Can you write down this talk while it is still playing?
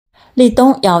立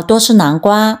冬要多吃南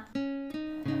瓜。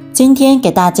今天给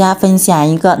大家分享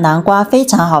一个南瓜非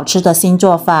常好吃的新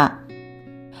做法，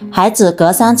孩子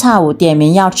隔三差五点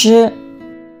名要吃，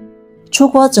出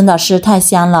锅真的是太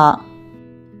香了，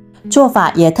做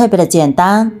法也特别的简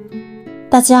单。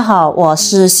大家好，我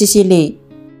是西西里。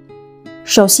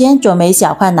首先准备一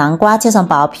小块南瓜，切成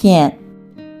薄片，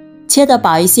切得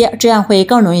薄一些，这样会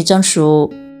更容易蒸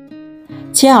熟。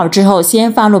切好之后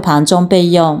先放入盘中备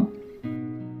用。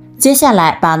接下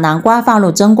来把南瓜放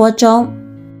入蒸锅中，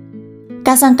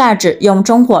盖上盖子，用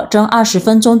中火蒸20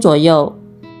分钟左右。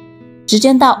时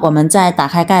间到，我们再打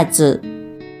开盖子，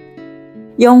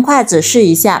用筷子试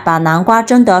一下，把南瓜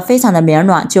蒸得非常的绵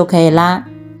软就可以啦。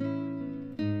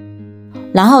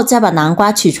然后再把南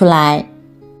瓜取出来，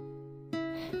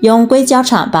用硅胶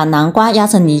铲把南瓜压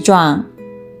成泥状，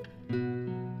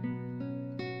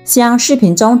像视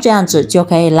频中这样子就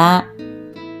可以啦。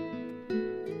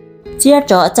接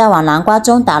着再往南瓜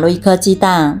中打入1颗鸡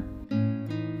蛋，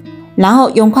然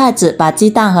后用筷子把鸡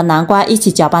蛋和南瓜一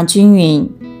起搅拌均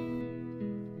匀，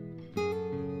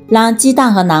让鸡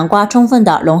蛋和南瓜充分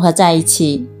的融合在一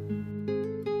起。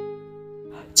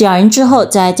搅匀之后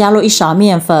再加入1勺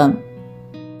面粉，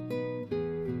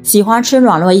喜欢吃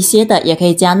软糯一些的也可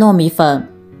以加糯米粉，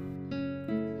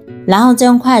然后再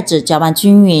用筷子搅拌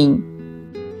均匀，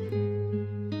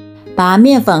把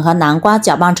面粉和南瓜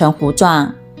搅拌成糊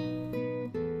状，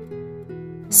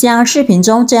像视频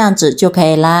中这样子就可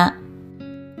以啦。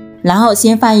然后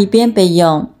先放一边备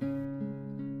用。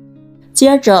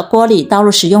接着锅里倒入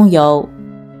食用油，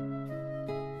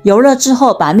油热之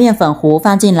后把面粉糊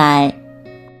放进来，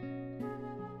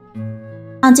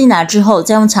之后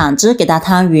再用铲子给它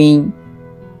摊匀，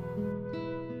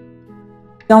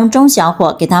用中小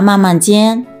火给它慢慢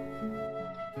煎。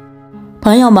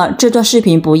朋友们，制作视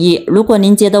频不易，如果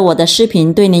您觉得我的视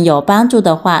频对您有帮助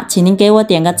的话，请您给我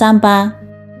点个赞吧，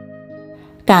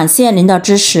感谢您的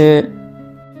支持。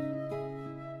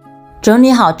整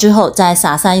理好之后再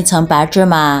撒上1层白芝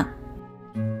麻，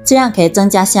这样可以增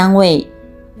加香味。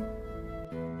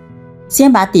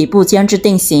先把底部煎至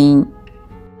定型，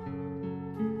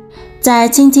再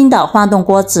轻轻地晃动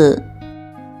锅子，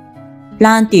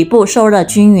让底部受热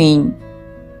均匀。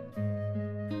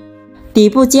底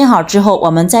部煎好之后，我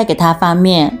们再给它翻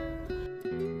面，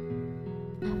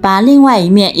把另外一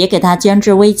面也给它煎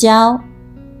至微焦。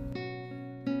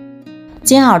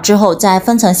煎好之后再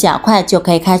分成小块就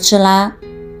可以开吃啦。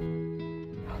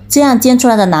这样煎出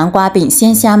来的南瓜饼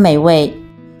鲜香美味，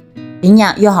营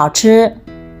养又好吃，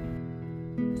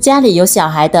家里有小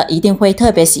孩的一定会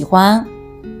特别喜欢。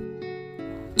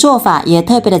做法也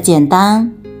特别的简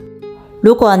单，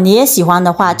如果你也喜欢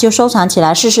的话，就收藏起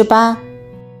来试试吧。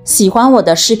喜欢我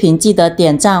的视频记得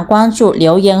点赞、关注、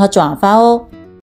留言和转发哦。